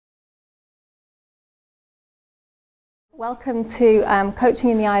Welcome to Coaching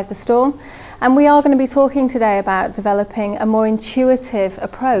in the Eye of the Storm, and we are going to be talking today about developing a more intuitive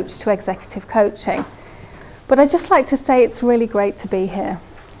approach to executive coaching. But I'd just like to say it's really great to be here,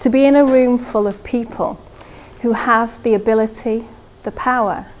 to be in a room full of people who have the ability, the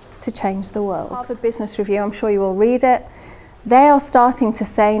power to change the world. Harvard Business Review, I'm sure you all read it, they are starting to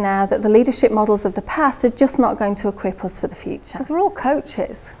say now that the leadership models of the past are just not going to equip us for the future. Because we're all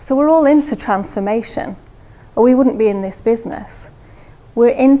coaches, so we're all into transformation, or we wouldn't be in this business. We're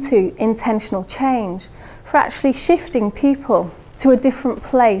into intentional change for actually shifting people to a different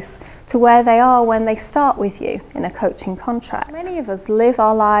place to where they are when they start with you in a coaching contract. Many of us live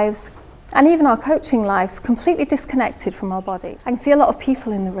our lives, and even our coaching lives, completely disconnected from our bodies. I can see a lot of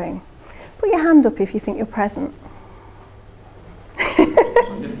people in the room. Put your hand up if you think you're present.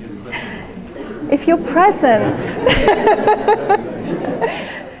 If you're present.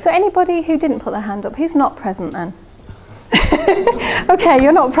 So anybody who didn't put their hand up, who's not present then? Okay,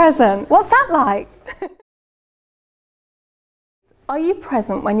 you're not present. What's that like? Are you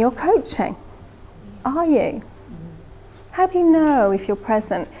present when you're coaching? Are you? How do you know if you're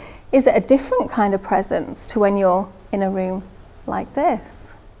present? Is it a different kind of presence to when you're in a room like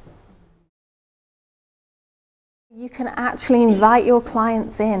this? You can actually invite your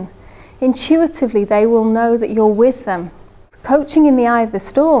clients in. Intuitively, they will know that you're with them. Coaching in the Eye of the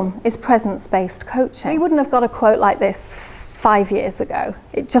Storm is presence-based coaching. We wouldn't have got a quote like this 5 years ago.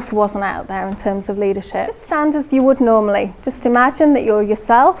 It just wasn't out there in terms of leadership. Just stand as you would normally. Just imagine that you're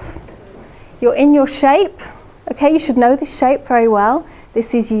yourself. You're in your shape. Okay, you should know this shape very well.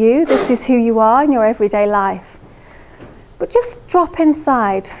 This is you. This is who you are in your everyday life. But just drop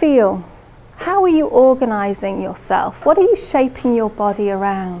inside. Feel. How are you organizing yourself? What are you shaping your body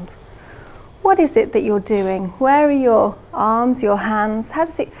around? What is it that you're doing? Where are your arms, your hands? How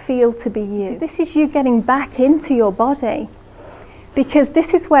does it feel to be you? This is you getting back into your body, because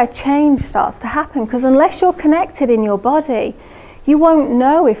this is where change starts to happen, because unless you're connected in your body, you won't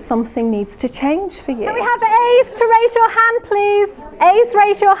know if something needs to change for you. Can we have A's to raise your hand, please? A's,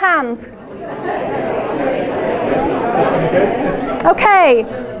 raise your hand. Okay.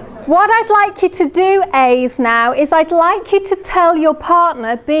 What I'd like you to do, A's, now, is I'd like you to tell your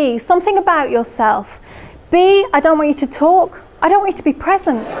partner, B, something about yourself. B, I don't want you to talk. I don't want you to be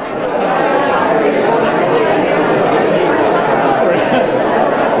present.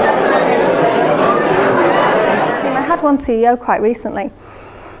 I had one CEO quite recently,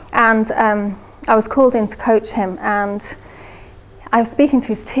 and I was called in to coach him, and I was speaking to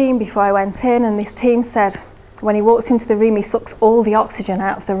his team before I went in, and this team said, when he walks into the room, he sucks all the oxygen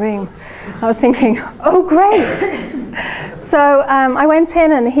out of the room. I was thinking, oh, great. So I went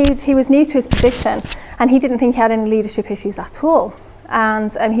in, and he was new to his position, and he didn't think he had any leadership issues at all.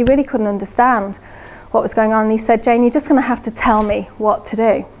 And he really couldn't understand what was going on. And he said, Jayne, you're just going to have to tell me what to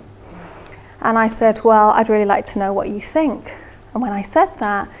do. And I said, well, I'd really like to know what you think. And when I said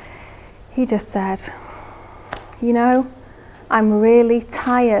that, he just said, you know, I'm really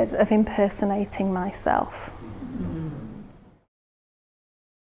tired of impersonating myself.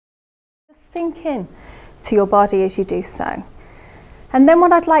 Just sink in to your body as you do so. And then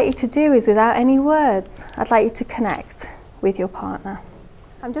what I'd like you to do is, without any words, I'd like you to connect with your partner.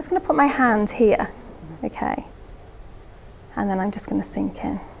 I'm just going to put my hand here, okay? And then I'm just going to sink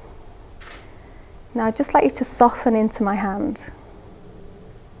in. Now I'd just like you to soften into my hand.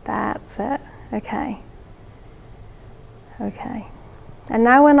 That's it, okay. Okay. And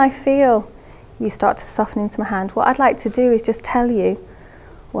now when I feel you start to soften into my hand, what I'd like to do is just tell you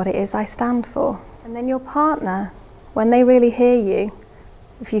what it is I stand for. And then your partner, when they really hear you,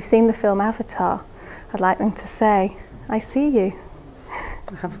 if you've seen the film Avatar, I'd like them to say, I see you.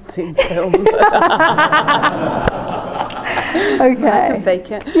 I haven't seen the film. Okay. I can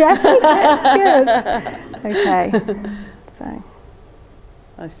fake it. Yeah, fake it. It's good. Okay. So.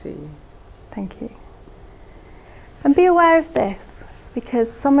 I see you. Thank you. And be aware of this,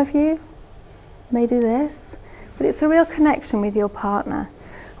 because some of you may do this, but it's a real connection with your partner.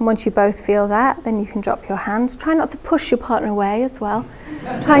 And once you both feel that, then you can drop your hand. Try not to push your partner away as well.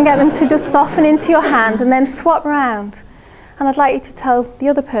 Try and get them to just soften into your hand and then swap round. And I'd like you to tell the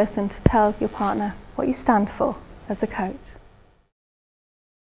other person to tell your partner what you stand for as a coach.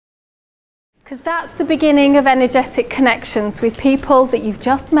 Because that's the beginning of energetic connections with people that you've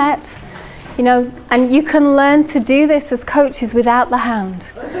just met. You know, and you can learn to do this as coaches without the hand,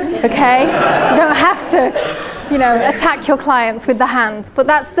 okay? You don't have to, you know, attack your clients with the hand, but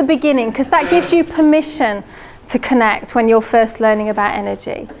that's the beginning, because that gives you permission to connect when you're first learning about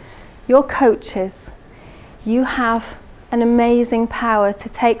energy. You're coaches. You have an amazing power to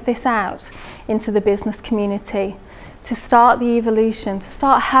take this out into the business community, to start the evolution, to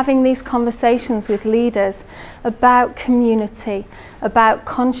start having these conversations with leaders about community, about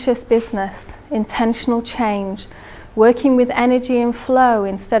conscious business, intentional change, working with energy and flow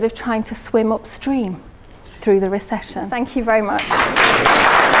instead of trying to swim upstream through the recession. Thank you very much.